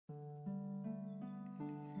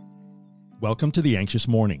Welcome to The Anxious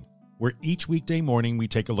Morning, where each weekday morning we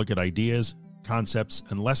take a look at ideas, concepts,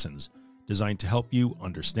 and lessons designed to help you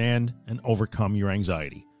understand and overcome your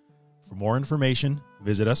anxiety. For more information,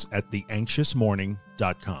 visit us at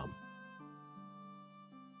theanxiousmorning.com.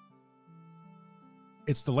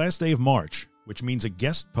 It's the last day of March, which means a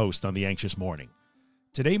guest post on The Anxious Morning.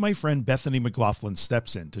 Today, my friend Bethany McLaughlin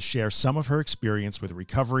steps in to share some of her experience with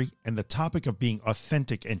recovery and the topic of being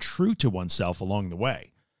authentic and true to oneself along the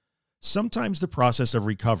way. Sometimes the process of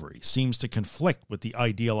recovery seems to conflict with the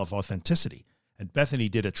ideal of authenticity, and Bethany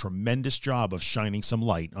did a tremendous job of shining some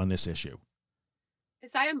light on this issue.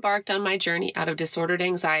 As I embarked on my journey out of disordered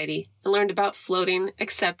anxiety and learned about floating,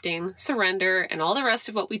 accepting, surrender, and all the rest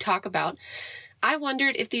of what we talk about, I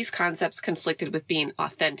wondered if these concepts conflicted with being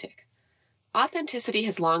authentic. Authenticity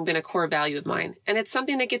has long been a core value of mine, and it's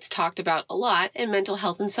something that gets talked about a lot in mental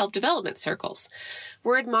health and self-development circles.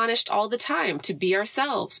 We're admonished all the time to be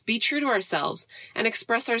ourselves, be true to ourselves, and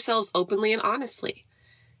express ourselves openly and honestly.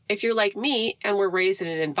 If you're like me and were raised in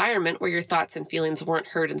an environment where your thoughts and feelings weren't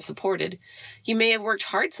heard and supported, you may have worked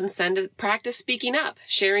hard since then to practice speaking up,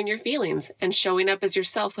 sharing your feelings, and showing up as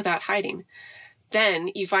yourself without hiding. Then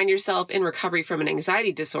you find yourself in recovery from an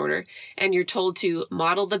anxiety disorder, and you're told to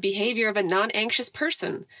model the behavior of a non-anxious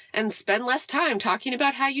person and spend less time talking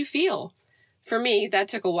about how you feel. For me, that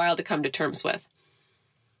took a while to come to terms with.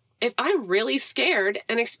 If I'm really scared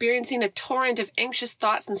and experiencing a torrent of anxious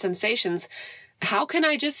thoughts and sensations, how can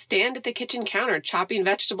I just stand at the kitchen counter chopping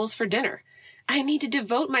vegetables for dinner? I need to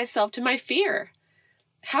devote myself to my fear.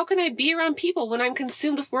 How can I be around people when I'm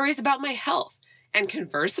consumed with worries about my health and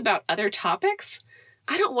converse about other topics?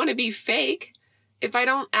 I don't want to be fake. If I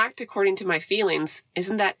don't act according to my feelings,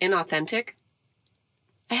 isn't that inauthentic?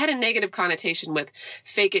 I had a negative connotation with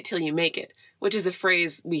fake it till you make it, which is a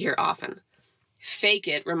phrase we hear often. Fake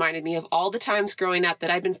it reminded me of all the times growing up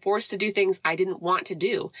that I'd been forced to do things I didn't want to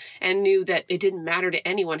do and knew that it didn't matter to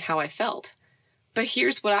anyone how I felt. But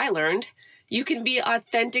here's what I learned. You can be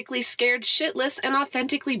authentically scared shitless and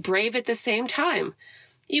authentically brave at the same time.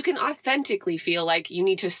 You can authentically feel like you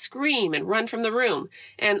need to scream and run from the room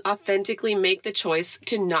and authentically make the choice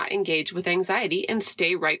to not engage with anxiety and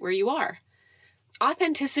stay right where you are.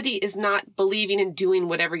 Authenticity is not believing and doing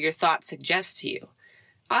whatever your thoughts suggest to you.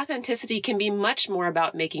 Authenticity can be much more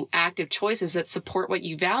about making active choices that support what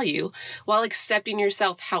you value while accepting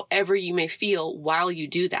yourself however you may feel while you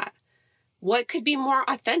do that. What could be more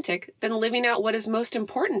authentic than living out what is most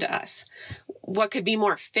important to us? What could be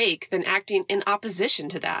more fake than acting in opposition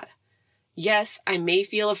to that? Yes, I may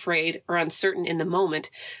feel afraid or uncertain in the moment,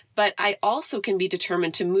 but I also can be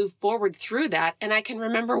determined to move forward through that, and I can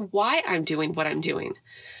remember why I'm doing what I'm doing.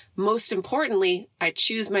 Most importantly, I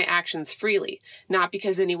choose my actions freely, not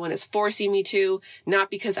because anyone is forcing me to, not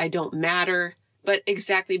because I don't matter, but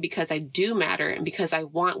exactly because I do matter and because I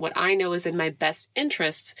want what I know is in my best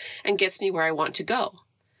interests and gets me where I want to go.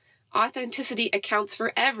 Authenticity accounts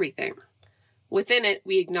for everything. Within it,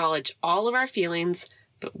 we acknowledge all of our feelings,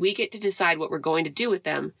 but we get to decide what we're going to do with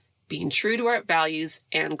them, being true to our values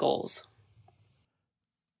and goals.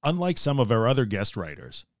 Unlike some of our other guest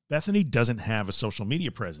writers, Bethany doesn't have a social media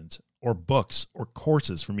presence or books or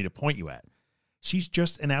courses for me to point you at. She's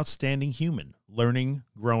just an outstanding human, learning,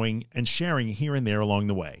 growing, and sharing here and there along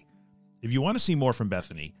the way. If you want to see more from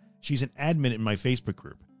Bethany, she's an admin in my Facebook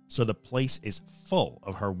group, so the place is full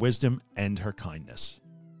of her wisdom and her kindness.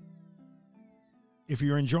 If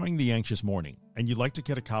you're enjoying The Anxious Morning and you'd like to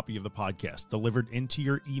get a copy of the podcast delivered into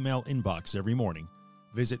your email inbox every morning,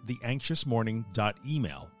 visit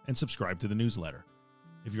theanxiousmorning.email and subscribe to the newsletter.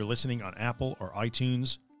 If you're listening on Apple or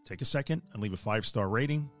iTunes, take a second and leave a 5-star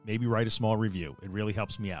rating, maybe write a small review. It really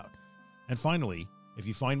helps me out. And finally, if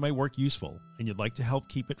you find my work useful and you'd like to help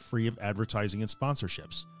keep it free of advertising and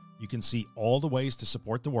sponsorships, you can see all the ways to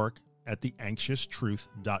support the work at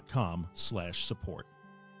theanxioustruth.com/support.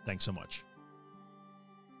 Thanks so much.